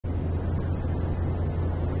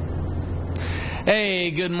Hey,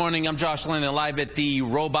 good morning. I'm Josh Lennon, live at the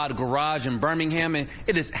Robot Garage in Birmingham, and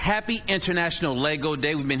it is Happy International Lego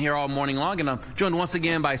Day. We've been here all morning long, and I'm joined once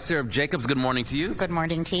again by Sarah Jacobs. Good morning to you. Good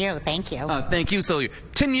morning to you. Thank you. Thank you. So,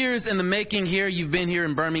 10 years in the making here. You've been here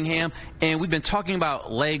in Birmingham, and we've been talking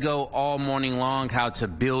about Lego all morning long, how to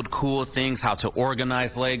build cool things, how to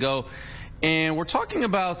organize Lego, and we're talking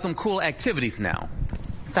about some cool activities now.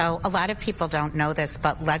 So a lot of people don't know this,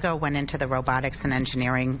 but Lego went into the robotics and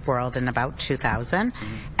engineering world in about 2000.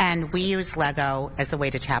 And we use Lego as a way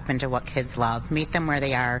to tap into what kids love, meet them where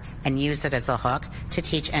they are, and use it as a hook to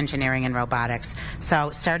teach engineering and robotics.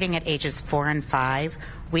 So starting at ages 4 and 5,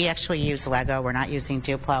 we actually use Lego. We're not using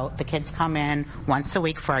Duplo. The kids come in once a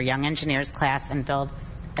week for our Young Engineers class and build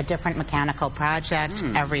a different mechanical project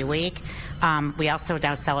every week. We also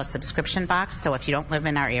now sell a subscription box, so if you don't live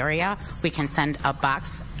in our area, we can send a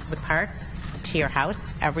box with parts to your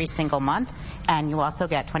house every single month. And you also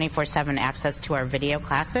get 24/7 access to our video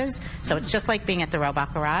classes. So it's just like being at the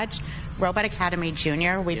Robot Garage. Robot Academy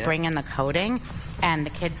Junior, we bring in the coding, and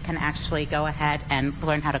the kids can actually go ahead and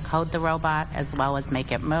learn how to code the robot as well as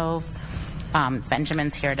make it move.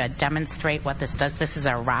 Benjamin's here to demonstrate what this does. This is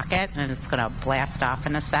a rocket, and it's going to blast off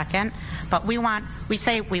in a second. But we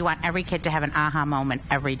say we want every kid to have an aha moment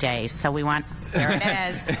every day. So we want, there it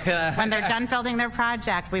is. When they're done building their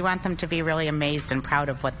project, we want them to be really amazed and proud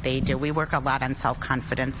of what they do. We work a lot on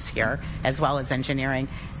self-confidence here, as well as engineering.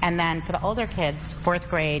 And then for the older kids, 4th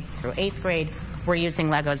grade through 8th grade, we're using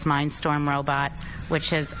Lego's Mindstorm robot,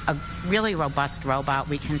 which is a really robust robot.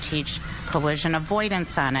 We can teach collision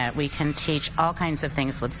avoidance on it. We can teach all kinds of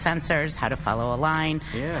things with sensors, how to follow a line.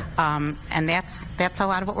 And that's a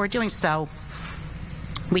lot of what we're doing. So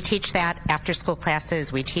we teach that after school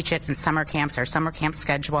classes. We teach it in summer camps. Our summer camp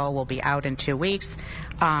schedule will be out in 2 weeks.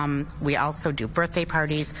 We also do birthday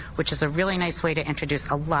parties, which is a really nice way to introduce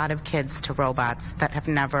a lot of kids to robots that have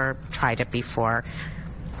never tried it before.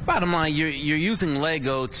 Bottom line, you're using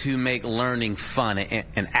Lego to make learning fun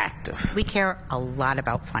and active. We care a lot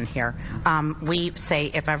about fun here. We say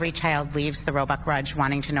if every child leaves the Robot Garage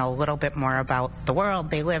wanting to know a little bit more about the world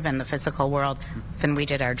they live in, the physical world, then we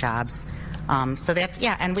did our jobs. So that's,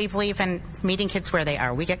 and we believe in meeting kids where they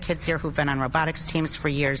are. We get kids here who've been on robotics teams for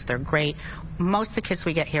years. They're great. Most of the kids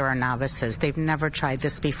we get here are novices. They've never tried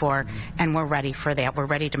this before, and we're ready for that. We're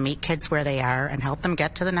ready to meet kids where they are and help them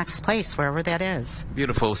get to the next place, wherever that is.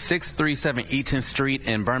 Beautiful. 637 Eaton Street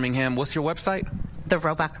in Birmingham. What's your website?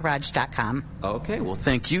 therobotgarage.com. Okay, well,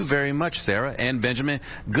 thank you very much, Sarah and Benjamin.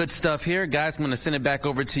 Good stuff here. Guys, I'm going to send it back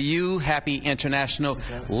over to you. Happy International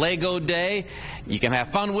Lego Day. You can have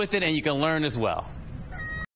fun with it, and you can learn as well.